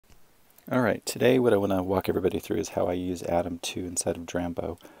Alright, today what I want to walk everybody through is how I use Atom2 inside of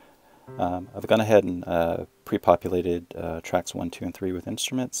Drambo. I've gone ahead and pre-populated tracks 1, 2, and 3 with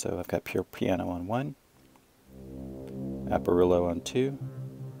instruments, so I've got pure piano on 1, apparillo on 2,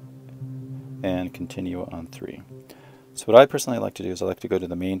 and continuo on 3. So what I personally like to do is I like to go to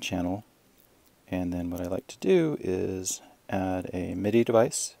the main channel, and then what I like to do is add a MIDI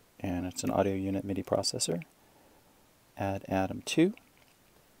device, and it's an audio unit MIDI processor. Add Atom2.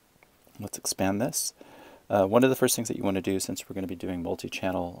 Let's expand this. One of the first things that you want to do, since we're going to be doing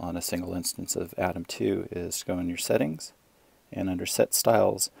multi-channel on a single instance of Atom2, is go in your settings, and under set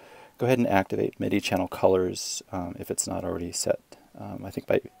styles, go ahead and activate MIDI channel colors if it's not already set. I think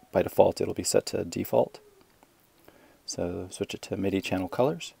by default it'll be set to default. So switch it to MIDI channel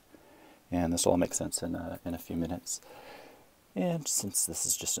colors, and this will all make sense in a few minutes. And since this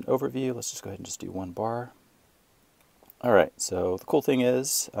is just an overview, let's just go ahead and just do one bar. Alright, so the cool thing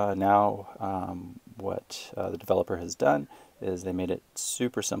is now what the developer has done is they made it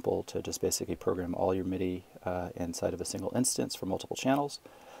super simple to just basically program all your MIDI inside of a single instance for multiple channels.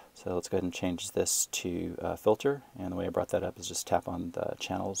 So let's go ahead and change this to filter, and the way I brought that up is just tap on the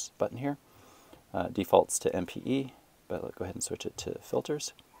channels button here. Defaults to MPE, but let's go ahead and switch it to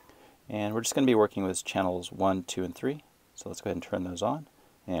filters. And we're just going to be working with channels 1, 2, and 3. So let's go ahead and turn those on,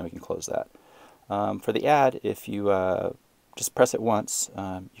 and we can close that. For the add, if you just press it once,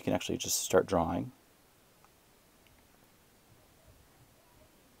 you can actually just start drawing.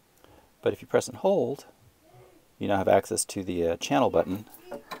 But if you press and hold, you now have access to the channel button,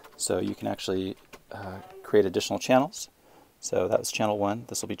 so you can actually create additional channels. So that was channel 1,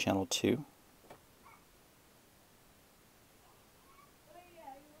 this will be channel 2.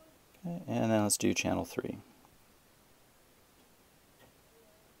 Okay, and then let's do channel 3.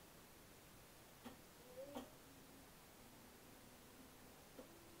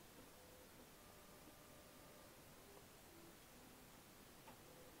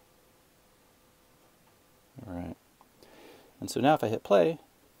 Alright, and so now if I hit play,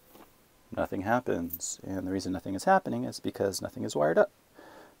 nothing happens, and the reason nothing is happening is because nothing is wired up.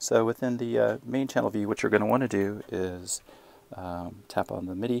 So within the main channel view, what you're going to want to do is tap on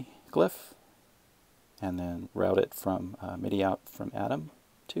the MIDI glyph, and then route it from MIDI out from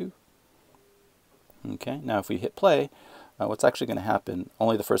Atom2. Okay, now if we hit play, what's actually going to happen,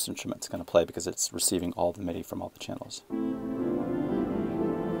 only the first instrument is going to play because it's receiving all the MIDI from all the channels.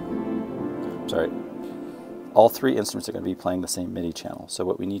 Sorry. All 3 instruments are going to be playing the same MIDI channel. So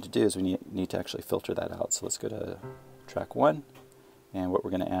what we need to do is we need to actually filter that out. So let's go to track 1, and what we're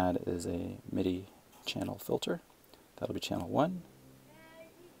going to add is a MIDI channel filter. That'll be channel 1.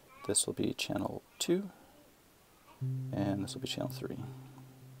 This will be channel 2, and this will be channel 3.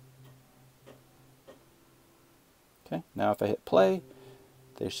 Okay, now if I hit play,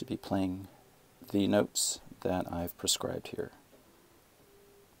 they should be playing the notes that I've prescribed here.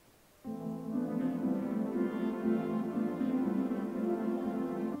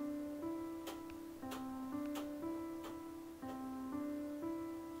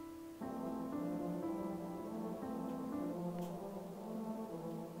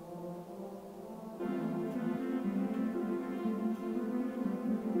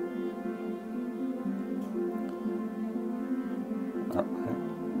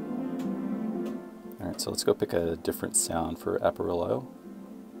 Alright, so let's go pick a different sound for apparillo.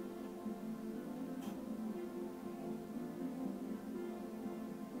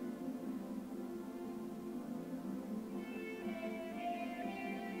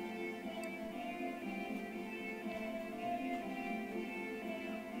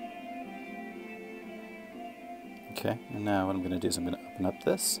 Okay, and now what I'm going to do is I'm going to open up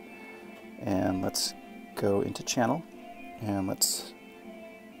this, and let's go into channel, and let's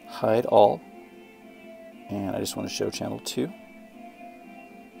hide all, and I just want to show channel 2.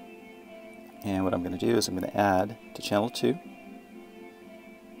 And what I'm going to do is I'm going to add to channel 2.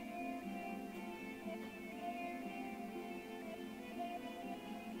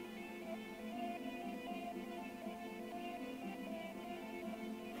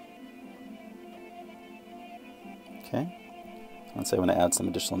 Okay, let's say I want to add some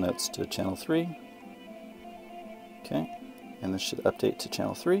additional notes to channel 3. Okay, and this should update to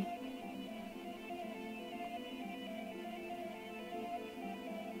channel 3.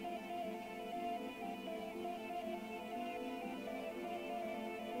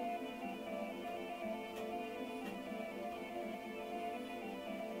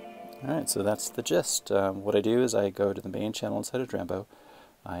 Alright, so that's the gist. What I do is I go to the main channel inside of Drambo,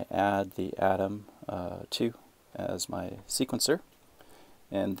 I add the Atom2 as my sequencer,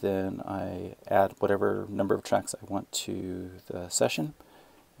 and then I add whatever number of tracks I want to the session,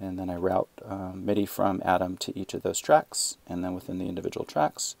 and then I route MIDI from Atom to each of those tracks, and then within the individual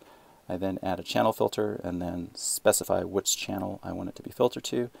tracks I then add a channel filter and then specify which channel I want it to be filtered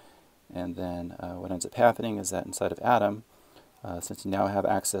to. And then what ends up happening is that inside of Atom, since you now have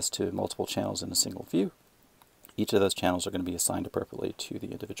access to multiple channels in a single view, each of those channels are going to be assigned appropriately to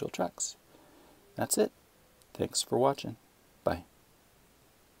the individual tracks. That's it. Thanks for watching. Bye.